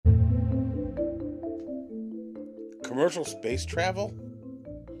Commercial space travel?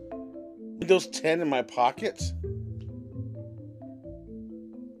 Windows 10 in my pocket?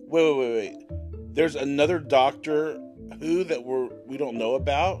 Wait. There's another Doctor Who that we don't know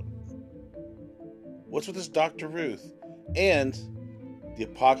about? What's with this Dr. Ruth? And the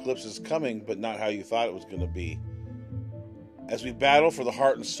apocalypse is coming, but not how you thought it was going to be. As we battle for the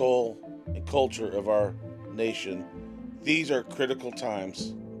heart and soul and culture of our nation, these are critical times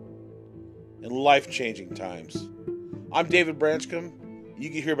and life-changing times. I'm David Branchcombe. You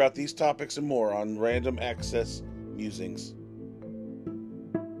can hear about these topics and more on Random Access Musings.